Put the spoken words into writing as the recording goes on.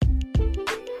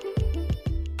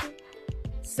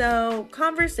So,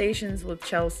 Conversations with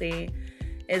Chelsea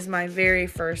is my very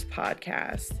first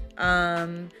podcast.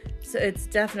 So it's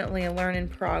definitely a learn in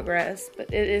progress,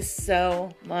 but it is so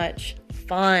much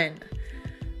fun.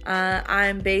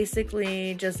 I'm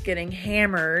basically just getting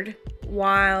hammered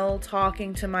while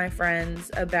talking to my friends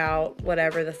about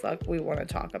whatever the fuck we want to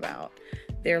talk about.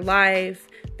 Their life,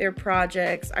 their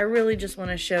projects. I really just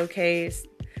want to showcase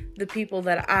the people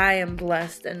that I am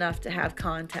blessed enough to have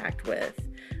contact with.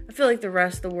 I feel like the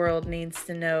rest of the world needs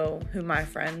to know who my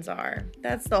friends are.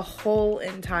 That's the whole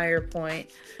entire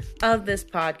point of this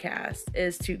podcast,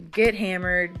 is to get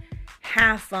hammered,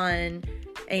 have fun,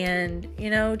 and,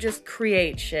 just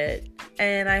create shit.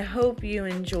 And I hope you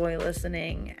enjoy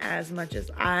listening as much as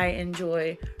I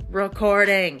enjoy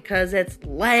recording, because it's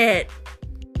lit.